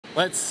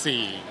Let's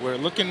see. We're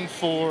looking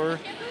for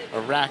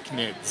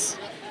arachnids.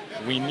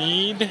 We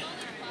need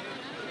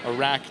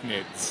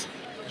arachnids.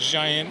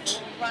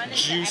 Giant,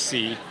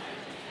 juicy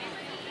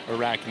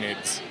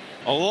arachnids.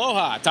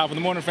 Aloha, top of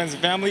the morning, friends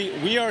and family.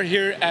 We are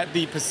here at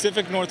the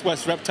Pacific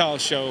Northwest Reptile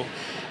Show,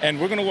 and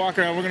we're gonna walk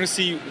around. We're gonna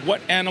see what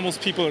animals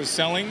people are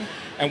selling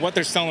and what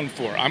they're selling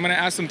for. I'm gonna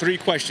ask them 3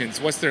 questions.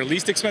 What's their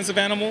least expensive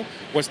animal?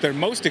 What's their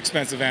most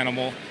expensive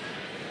animal?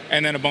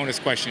 And then a bonus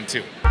question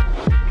too.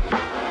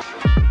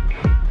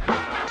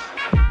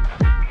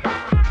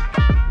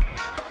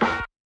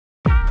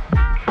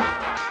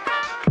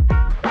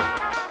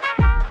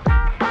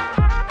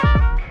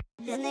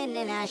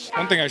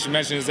 One thing I should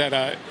mention is that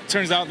it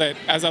turns out that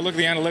as I look at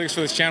the analytics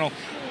for this channel,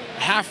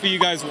 half of you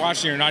guys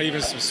watching are not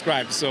even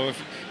subscribed. So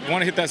if you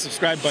want to hit that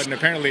subscribe button,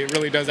 apparently it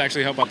really does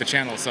actually help out the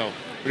channel. So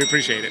we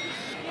appreciate it.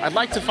 I'd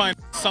like to find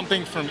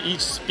something from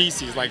each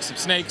species, like some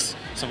snakes,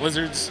 some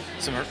lizards,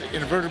 some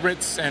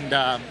invertebrates, and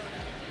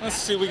let's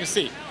see what we can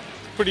see.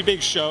 Pretty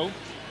big show.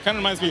 Kind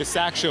of reminds me of a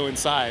sack show in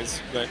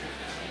size, but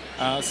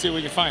let's see what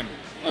we can find.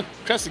 Look,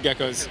 crested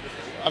geckos.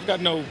 I've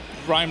got no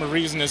rhyme or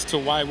reason as to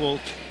why we'll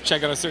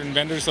check out a certain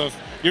vendor. So if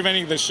you're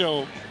vending the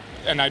show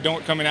and I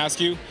don't come and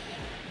ask you,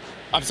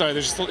 I'm sorry,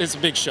 it's a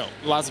big show.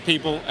 Lots of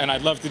people, and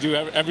I'd love to do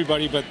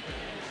everybody, but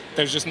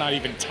there's just not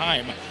even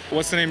time.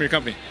 What's the name of your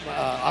company?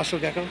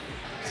 Atascadero.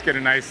 Let's get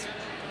a nice,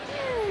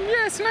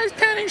 yes, nice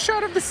panning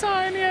shot of the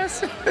sign,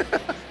 yes.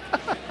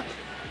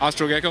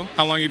 Atascadero,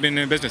 how long have you been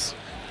in business?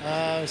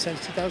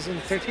 Since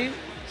 2013,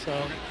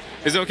 so.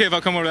 Is it okay if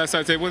I come over to that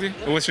side table with you?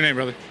 What's your name,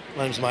 brother?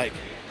 My name's Mike.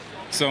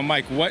 So,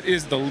 Mike, what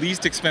is the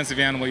least expensive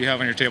animal you have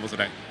on your table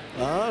today?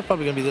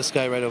 Probably gonna be this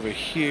guy right over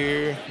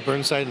here.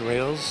 Burnside and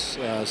rails,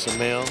 some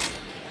male,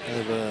 kind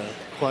of a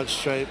quad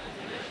stripe,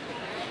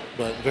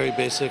 but very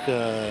basic,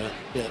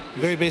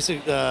 very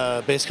basic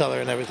base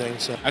color and everything.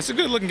 So that's a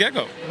good looking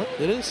gecko.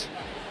 It is.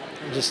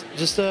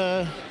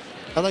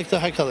 I like the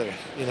high color.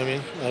 You know what I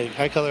mean? Like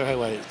high color, high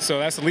white. So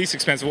that's the least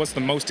expensive. What's the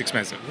most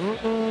expensive?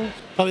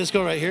 Probably this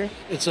girl right here.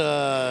 It's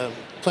a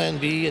Plan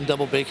B and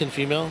double bacon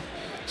female.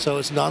 So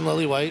it's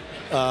non-lily white.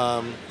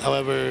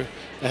 However,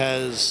 it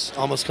has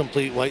almost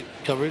complete white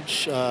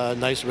coverage,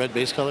 nice red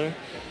base color,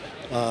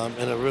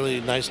 and a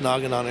really nice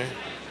noggin on her.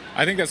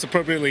 I think that's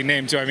appropriately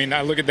named too. I mean,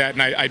 I look at that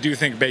and I do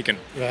think bacon.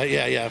 Right?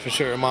 Yeah, for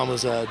sure. Her mom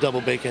was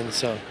double bacon.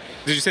 So.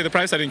 Did you say the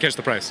price? I didn't catch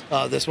the price.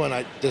 This one,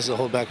 this is a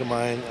holdback of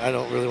mine. I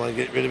don't really want to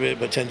get rid of it,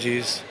 but 10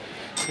 G's.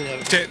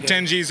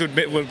 10 G's would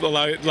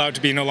allow it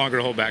to be no longer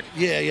a holdback.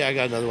 Yeah, I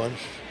got another one.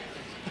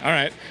 All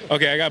right.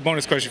 Okay, I got a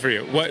bonus question for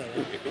you. What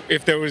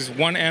if there was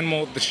one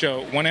animal at the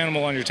show, one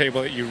animal on your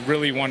table that you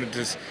really wanted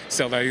to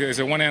sell? That is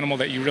there one animal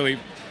that you really,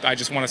 I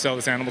just want to sell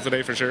this animal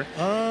today for sure?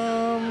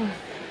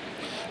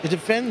 It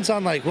depends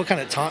on like what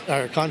kind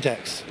of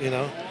context, you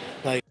know.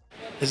 Like,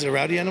 is it a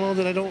rowdy animal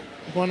that I don't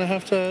want to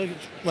have to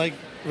like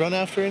run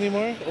after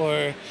anymore,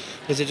 or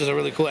is it just a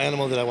really cool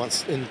animal that I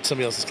want in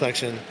somebody else's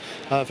collection?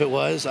 If it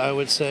was, I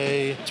would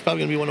say it's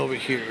probably gonna be one over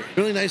here.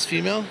 Really nice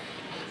female.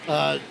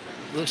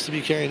 Looks to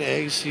be carrying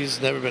eggs. She's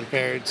never been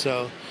paired,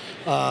 so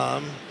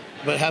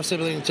but half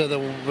sibling to the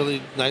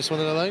really nice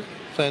one that I like.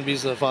 Plan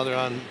B's the father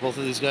on both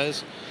of these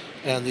guys,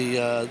 and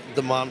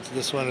the mom to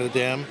this one, or the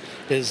dam,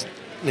 his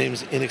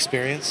name's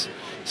Inexperience.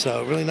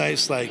 So really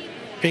nice, like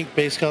pink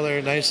base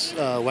color, nice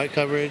white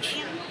coverage,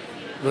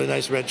 really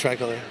nice red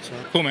tricolor. So.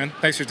 Cool, man.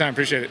 Thanks for your time.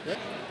 Appreciate it.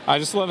 I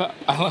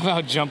love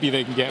how jumpy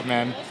they can get,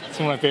 man. It's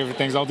one of my favorite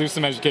things. I'll do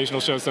some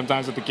educational shows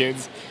sometimes with the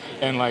kids,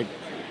 and like.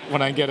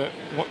 When I get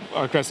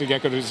our crested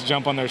gecko to just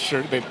jump on their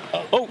shirt, they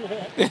oh.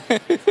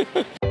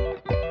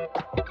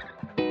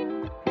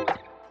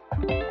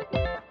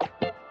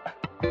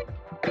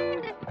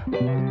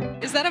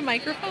 Is that a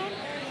microphone?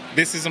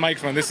 This is a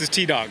microphone. This is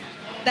T-Dog.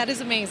 That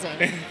is amazing.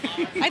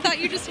 I thought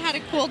you just had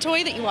a cool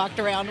toy that you walked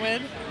around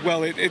with.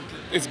 Well,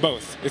 it's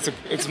both. It's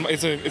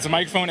a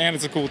microphone and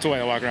it's a cool toy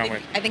I walk around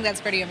with. I think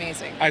that's pretty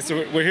amazing.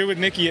 So we're here with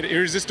Nikki at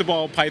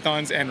Irresistible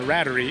Pythons and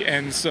Rattery,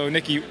 and so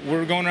Nikki,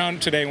 we're going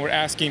around today and we're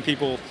asking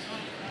people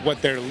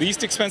what their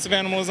least expensive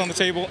animal is on the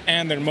table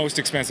and their most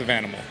expensive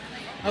animal.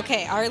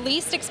 Okay, our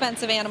least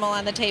expensive animal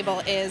on the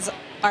table is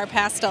our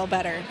pastel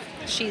better.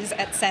 She's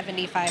at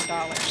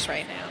 $75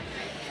 right now.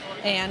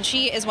 And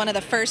she is one of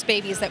the first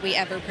babies that we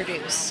ever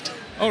produced.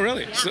 Oh,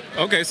 really? So,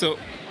 okay, so...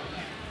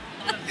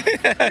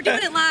 We're doing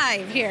it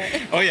live here.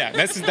 Oh, yeah.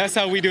 That's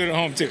how we do it at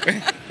home, too.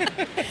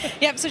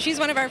 Yep, so she's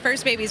one of our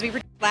first babies we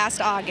produced last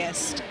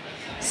August.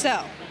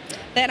 So,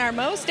 then our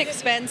most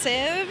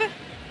expensive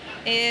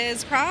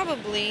is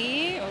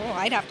probably... Oh,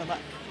 I'd have to look.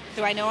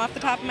 Do I know off the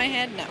top of my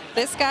head? No.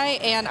 This guy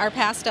and our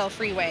pastel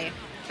freeway.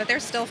 But they're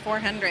still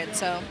 $400,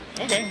 so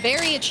okay.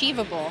 Very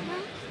achievable.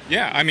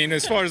 Yeah, I mean,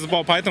 as far as the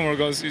ball python world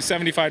goes,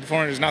 75 to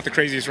 400 is not the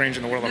craziest range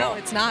in the world at all. No,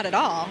 it's not at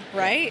all,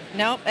 right?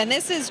 Nope. And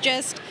this is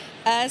just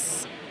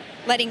us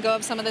letting go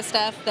of some of the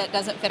stuff that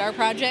doesn't fit our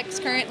projects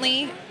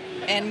currently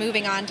and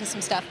moving on to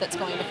some stuff that's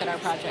going to fit our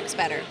projects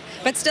better.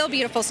 But still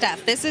beautiful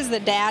stuff. This is the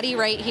daddy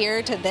right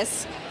here to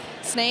this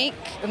snake,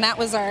 and that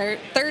was our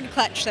third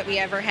clutch that we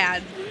ever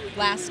had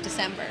last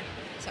December.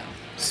 So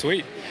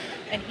sweet.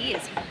 and he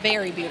is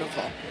very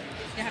beautiful.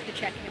 You have to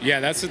check him. Yeah,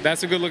 that's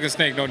a good looking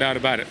snake, no doubt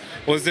about it.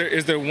 Well,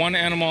 is there one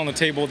animal on the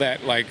table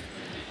that, like,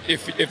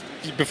 if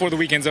before the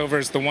weekend's over,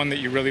 it's the one that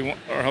you really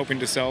are hoping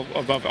to sell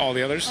above all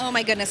the others? Oh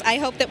my goodness, I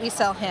hope that we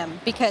sell him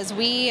because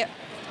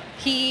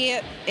he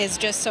is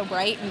just so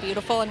bright and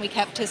beautiful, and we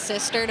kept his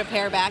sister to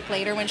pair back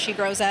later when she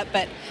grows up,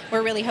 but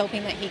we're really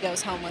hoping that he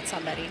goes home with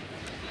somebody.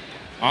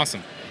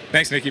 Awesome.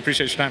 Thanks, Nikki.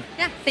 Appreciate your time.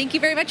 Yeah, thank you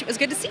very much. It was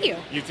good to see you.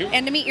 You too.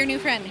 And to meet your new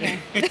friend here.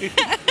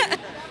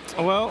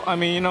 Well, I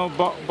mean, you know,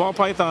 ball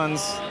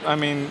pythons, I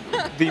mean,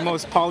 the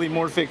most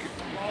polymorphic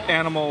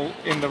animal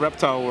in the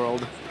reptile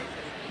world.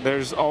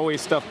 There's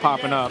always stuff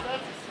popping up.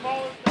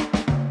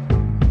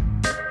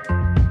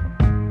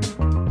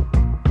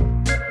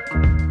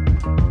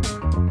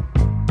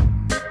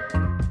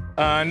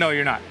 No,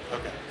 you're not.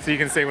 Okay. So you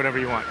can say whatever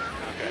you want.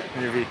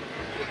 Okay.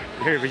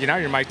 Here, but now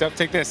you're mic'd up.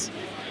 Take this.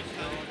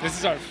 This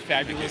is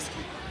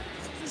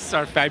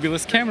our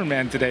fabulous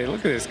cameraman today. Look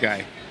at this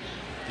guy.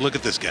 Look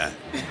at this guy.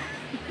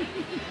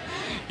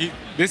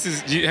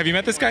 Have you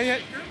met this guy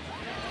yet?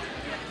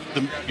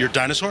 Your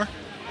dinosaur?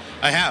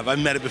 I have. I've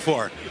met it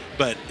before.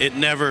 But it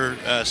never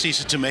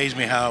ceases to amaze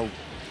me how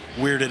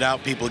weirded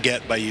out people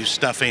get by you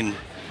stuffing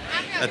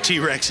a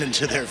T-Rex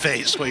into their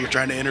face while you're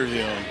trying to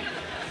interview them.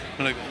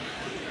 I'm like,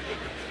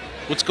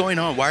 what's going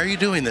on? Why are you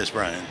doing this,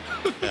 Brian?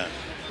 Yeah.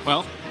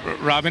 Well,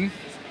 Robin,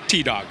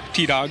 T-Dog,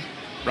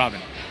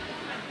 Robin.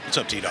 What's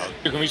up, T-Dog?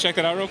 Can we check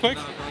that out real quick?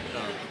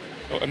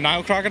 A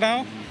Nile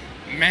crocodile?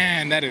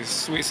 Man, that is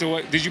sweet. So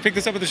what, did you pick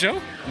this up at the show?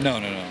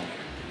 No.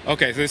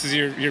 Okay, so this is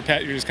your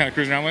pet you're just kind of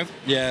cruising around with?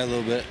 Yeah, a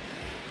little bit.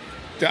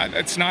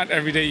 It's not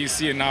every day you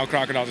see a Nile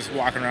crocodile just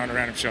walking around a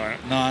random show.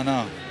 No, I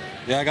know.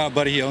 Yeah, I got a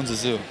buddy, he owns a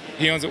zoo.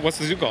 He owns it. What's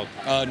the zoo called?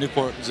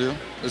 Newport Zoo.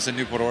 It's in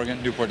Newport,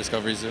 Oregon, Newport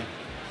Discovery Zoo.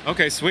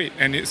 Okay, sweet.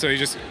 And so he's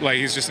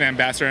just an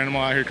ambassador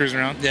animal out here cruising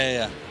around?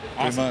 Yeah.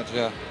 Awesome. Pretty much,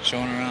 yeah.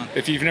 Showing around.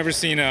 If you've never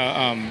seen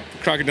a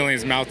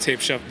crocodilian's mouth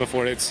tape shoved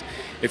before, it's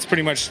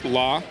pretty much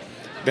law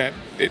that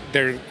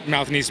their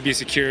mouth needs to be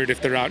secured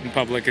if they're out in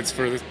public. It's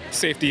for the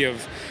safety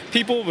of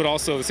people, but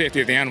also the safety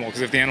of the animal,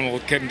 because if the animal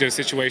gets into a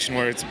situation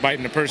where it's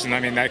biting a person, I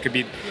mean, that could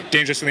be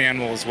dangerous to the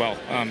animal as well.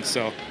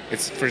 So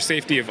it's for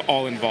safety of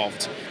all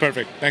involved.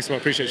 Perfect. Thanks, Will.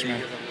 Appreciate you,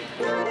 man.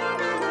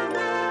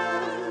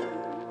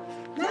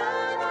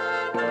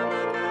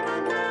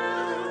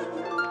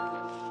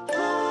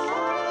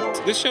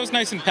 This show's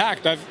nice and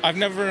packed. I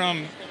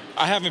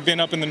haven't been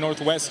up in the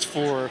Northwest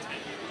for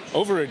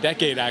over a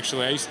decade,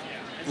 actually. I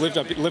lived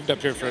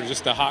up here for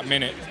just a hot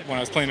minute when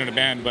I was playing in a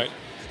band, but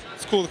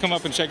it's cool to come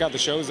up and check out the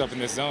shows up in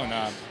this zone.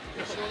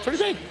 Pretty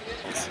big.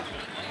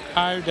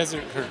 Higher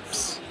desert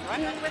herps.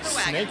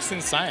 Snakes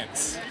and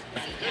science.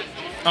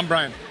 I'm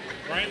Brian.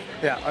 Brian?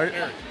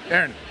 Yeah.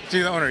 Aaron.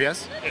 You're the owner,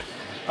 yes?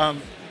 Yes.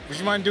 Would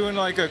you mind doing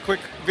like a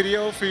quick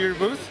video for your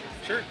booth?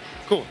 Sure.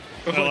 Cool.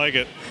 I like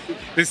it.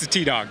 This is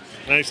T-Dog.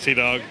 Nice,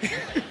 T-Dog.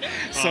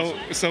 Awesome.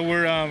 So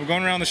we're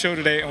going around the show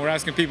today, and we're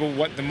asking people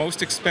what the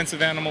most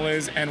expensive animal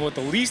is and what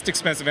the least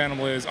expensive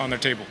animal is on their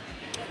table.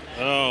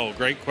 Oh,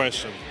 great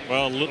question.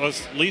 Well,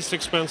 least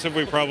expensive,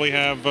 we probably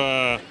have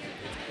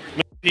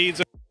millipedes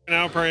right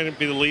now, probably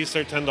be the least.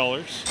 They're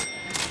 $10.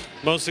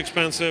 Most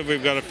expensive,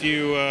 we've got a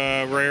few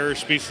rare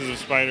species of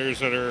spiders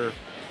that are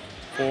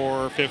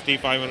 $450,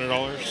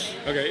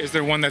 $500. Okay, is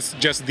there one that's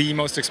just the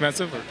most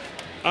expensive? Or?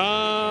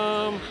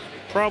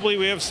 Probably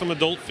we have some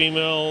adult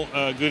female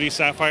Goody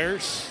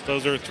sapphires.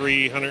 Those are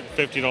 $350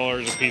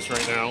 a piece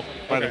right now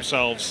by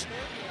themselves.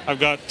 I've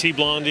got T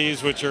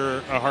blondies, which are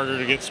a harder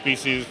to get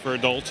species for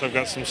adults. I've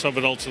got some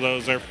sub-adults of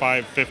those. They're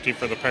 $550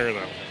 for the pair,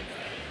 though.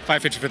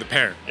 $550 for the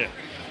pair. Yeah.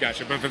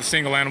 Gotcha. But for the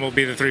single animal, it'll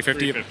be the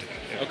 $350. $350.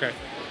 Yeah. Okay.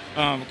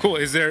 Cool.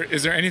 Is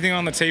there anything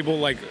on the table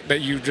like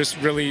that you just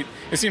really?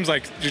 It seems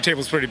like your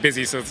table's pretty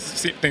busy, so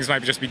things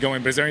might just be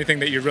going. But is there anything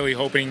that you're really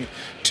hoping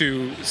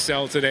to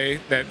sell today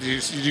that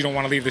you don't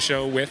want to leave the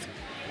show with?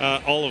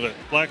 All of it.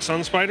 Black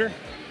sun spider.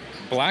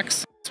 Black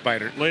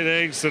spider. Laid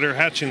eggs that are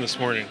hatching this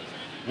morning.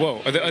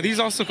 Whoa. Are these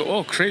also?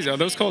 Oh, crazy. Are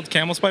those called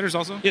camel spiders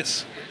also?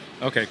 Yes.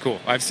 Okay, cool.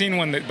 I've seen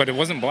one, but it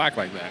wasn't black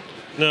like that.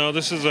 No,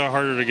 this is a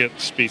harder to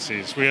get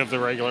species. We have the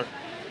regular.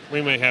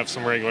 We may have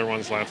some regular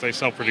ones left. They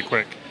sell pretty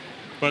quick.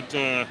 But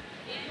this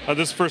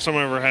is the first time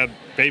I ever had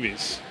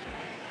babies.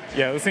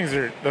 Yeah, those things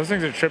are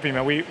trippy,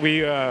 man.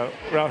 We were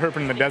out herping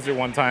in the desert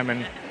one time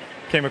and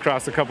came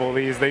across a couple of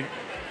these.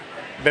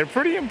 They're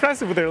pretty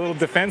impressive with their little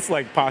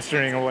defense-like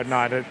posturing or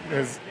whatnot. It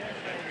was,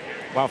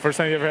 wow, first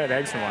time you ever had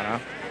eggs from one, huh?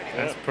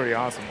 That's pretty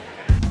awesome.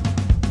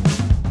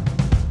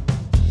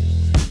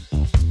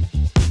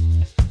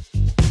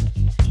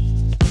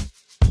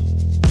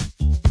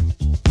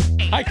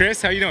 Hi,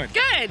 Chris. How you doing?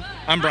 Good.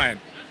 I'm Brian.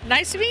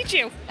 Nice to meet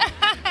you.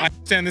 I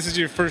understand this is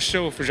your first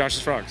show for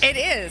Josh's Frogs. It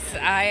is.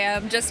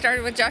 I just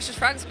started with Josh's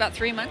Frogs about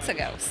 3 months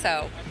ago,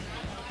 so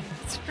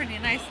it's pretty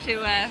nice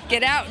to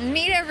get out and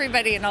meet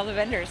everybody and all the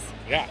vendors.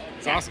 Yeah,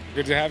 it's awesome.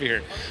 Good to have you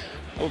here.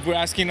 We're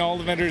asking all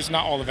the vendors,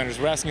 not all the vendors,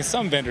 we're asking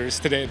some vendors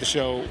today at the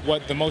show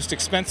what the most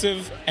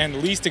expensive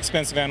and least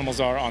expensive animals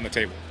are on the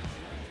table.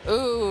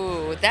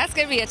 Ooh, that's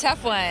going to be a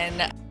tough one.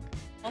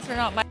 Those are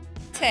not my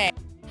take.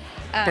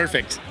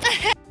 Perfect.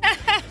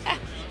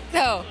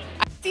 So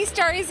I see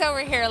Starry's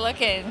over here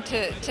looking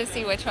to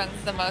see which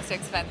one's the most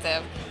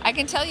expensive. I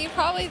can tell you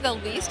probably the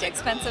least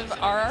expensive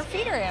are our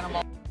feeder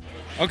animals.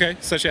 Okay,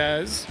 such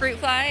as? Fruit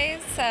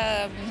flies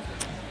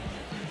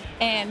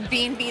and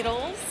bean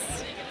beetles.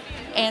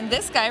 And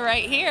this guy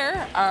right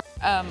here, our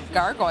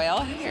gargoyle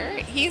here,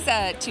 he's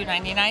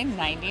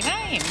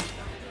 $299.99.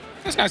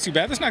 That's not too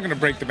bad. That's not going to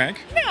break the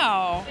bank.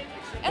 No.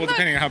 Well,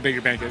 depending on how big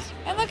your bank is.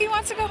 And look, he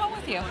wants to go home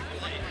with you.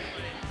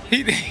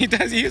 He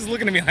does. He is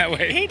looking at me that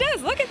way. He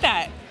does. Look at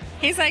that.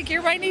 He's like,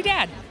 you're my new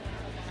dad.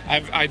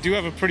 I do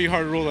have a pretty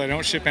hard rule that I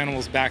don't ship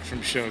animals back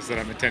from shows that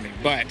I'm attending,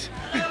 but...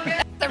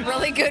 That's a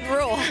really good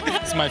rule.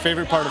 It's my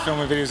favorite part of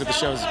filming videos at the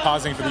shows is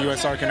pausing for the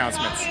U.S. ARC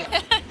announcements.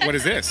 What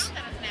is this?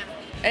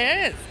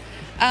 It is.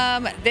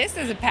 This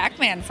is a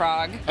Pac-Man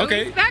frog.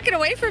 Okay. Oh, he's backing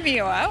away from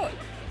you. Out.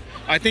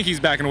 I think he's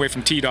backing away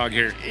from T-Dog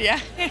here. Yeah.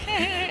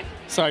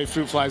 Sorry,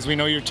 fruit flies. We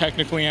know you're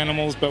technically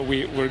animals, but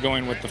we're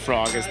going with the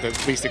frog as the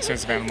least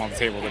expensive animal on the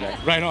table today.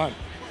 Right on.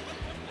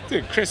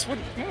 Dude, Chris, what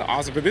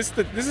awesome. But this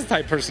is the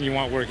type of person you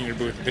want working your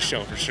booth at the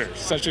show for sure.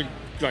 Such a,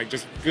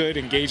 just good,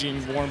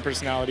 engaging, warm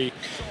personality.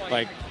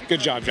 Good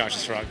job,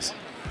 Josh's Frogs.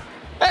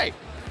 Hey!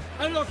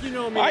 I don't know if you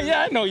know me.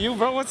 Yeah, I know you,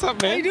 bro. What's up,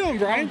 man? How you doing,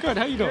 Brian? I'm good.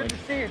 How you doing? Good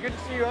to see you. Good to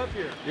see you up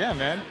here. Yeah,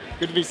 man.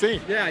 Good to be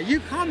seen. Yeah,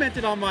 you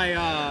commented on my...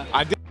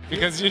 I did,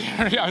 because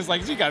I was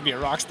like, you gotta be a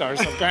rock star or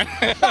something.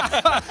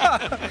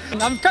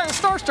 I'm kind of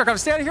starstruck. I'm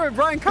standing here with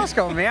Brian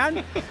Kusko,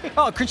 man.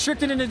 Oh,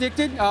 Constricted and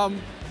Addicted.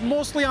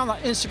 Mostly on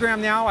Instagram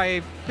now.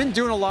 I've been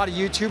doing a lot of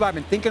YouTube. I've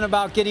been thinking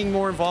about getting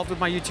more involved with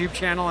my YouTube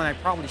channel, and I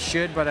probably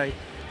should, but I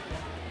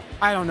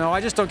don't know.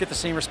 I just don't get the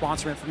same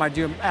response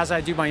from as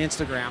I do my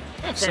Instagram.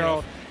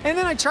 So, and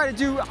then I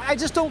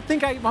just don't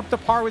think I'm up to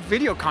par with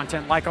video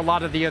content like a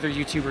lot of the other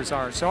YouTubers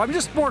are. So I'm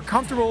just more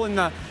comfortable in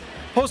the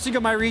posting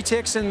of my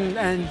retics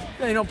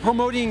and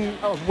promoting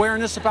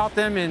awareness about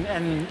them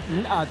and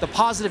the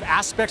positive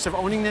aspects of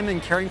owning them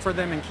and caring for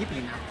them and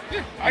keeping them.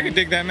 Yeah, I can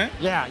dig that, man.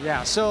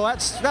 Yeah. So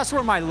that's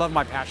where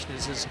my passion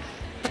is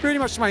pretty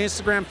much my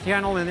Instagram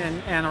channel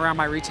and around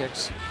my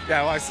retics.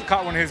 Yeah, well, I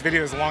caught one of his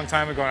videos a long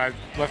time ago, and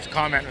I left a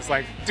comment. It's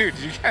like, dude,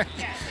 you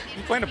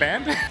play in a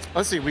band?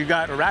 Let's see, we've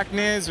got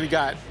arachnids, we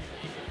got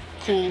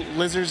cool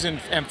lizards and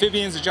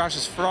amphibians,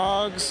 Josh's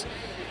Frogs.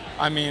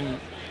 I mean,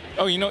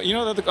 oh, you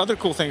know the other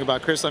cool thing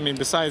about Chris, I mean,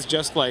 besides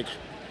just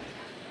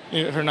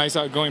her nice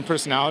outgoing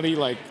personality,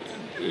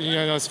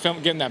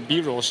 getting that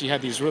B-roll, she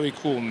had these really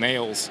cool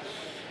nails.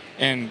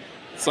 And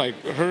it's like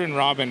her and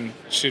Robin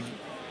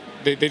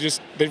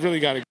they really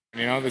got to,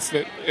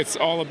 it's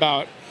all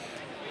about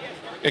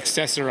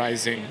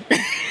accessorizing.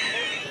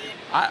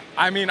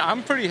 I mean,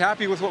 I'm pretty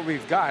happy with what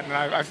we've got, and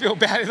I feel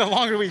bad the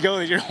longer we go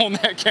that you're holding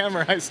that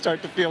camera, I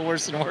start to feel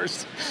worse and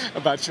worse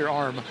about your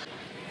arm.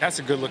 That's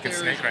a good-looking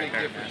snake right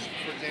there, man.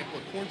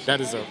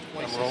 That is I'm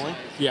rolling?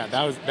 Yeah,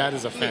 that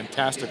is a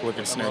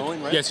fantastic-looking snake. I'm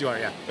rolling, right? Yes, you are,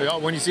 yeah.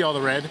 When you see all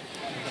the red,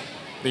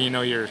 then you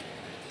know you're...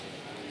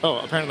 Oh,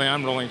 apparently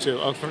I'm rolling too.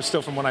 Oh,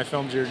 still from when I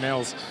filmed your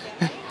nails.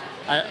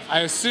 I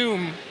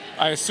assume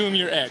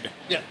you're Ed.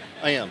 Yeah,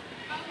 I am.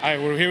 All right,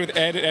 we're here with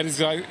Ed.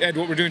 Ed,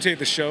 what we're doing today at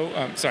the show,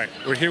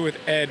 we're here with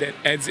Ed at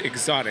Ed's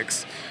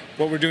Exotics.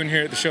 What we're doing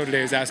here at the show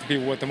today is asking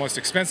people what the most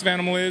expensive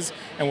animal is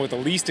and what the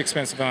least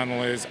expensive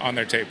animal is on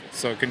their table.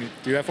 So can you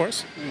do that for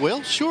us?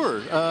 Well,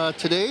 sure.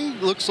 Today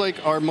looks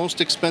like our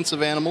most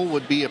expensive animal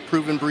would be a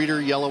proven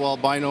breeder yellow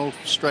albino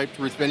striped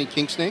Ruthveni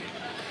king snake.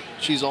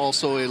 She's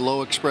also a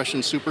low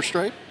expression super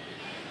stripe,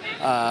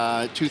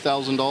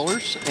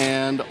 $2,000.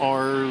 And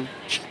our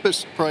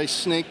cheapest price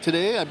snake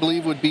today, I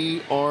believe, would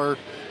be our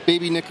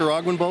baby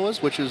Nicaraguan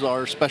boas, which is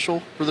our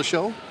special for the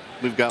show.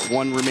 We've got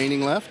one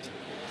remaining left.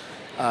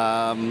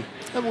 And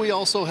we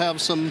also have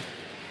some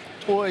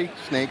toy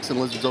snakes and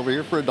lizards over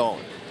here for $1.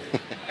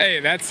 Hey,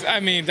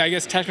 I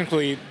guess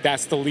technically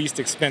that's the least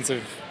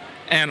expensive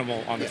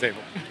animal on the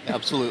table.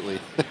 Absolutely.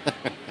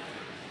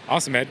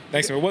 Awesome, Ed.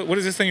 Thanks. What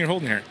is this thing you're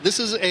holding here? This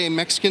is a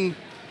Mexican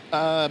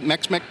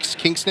Mex-Mex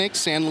king snake,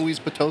 San Luis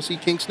Potosi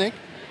king snake.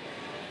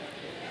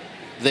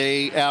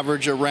 They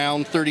average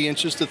around 30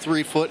 inches to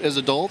 3 foot as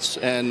adults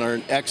and are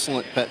an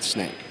excellent pet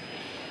snake.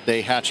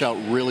 They hatch out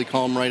really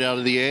calm right out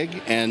of the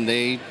egg, and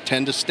they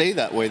tend to stay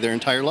that way their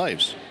entire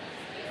lives.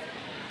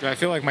 I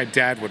feel like my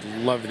dad would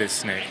love this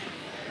snake.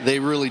 They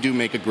really do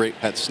make a great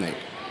pet snake.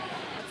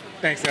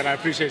 Thanks, Ed. I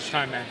appreciate your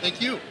time, man.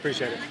 Thank you.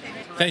 Appreciate it.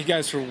 Thank you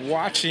guys for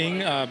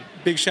watching.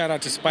 Big shout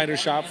out to Spider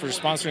Shop for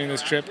sponsoring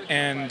this trip.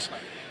 And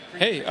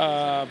hey,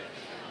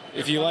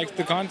 if you like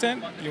the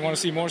content, you want to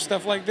see more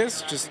stuff like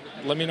this, just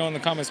let me know in the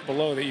comments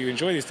below that you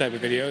enjoy these type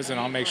of videos, and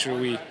I'll make sure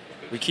we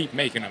keep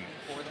making them.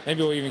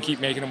 Maybe we'll even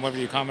keep making them whether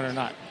you comment or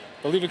not.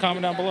 But leave a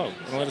comment down below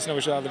and let us know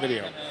what you thought of the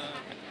video.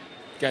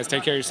 Guys,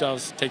 take care of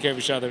yourselves. Take care of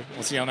each other.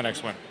 We'll see you on the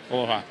next one.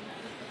 Aloha.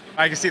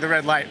 I can see the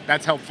red light.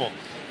 That's helpful.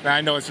 Now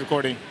I know it's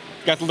recording.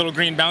 Got the little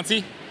green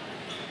bouncy?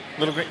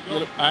 All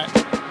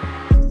right.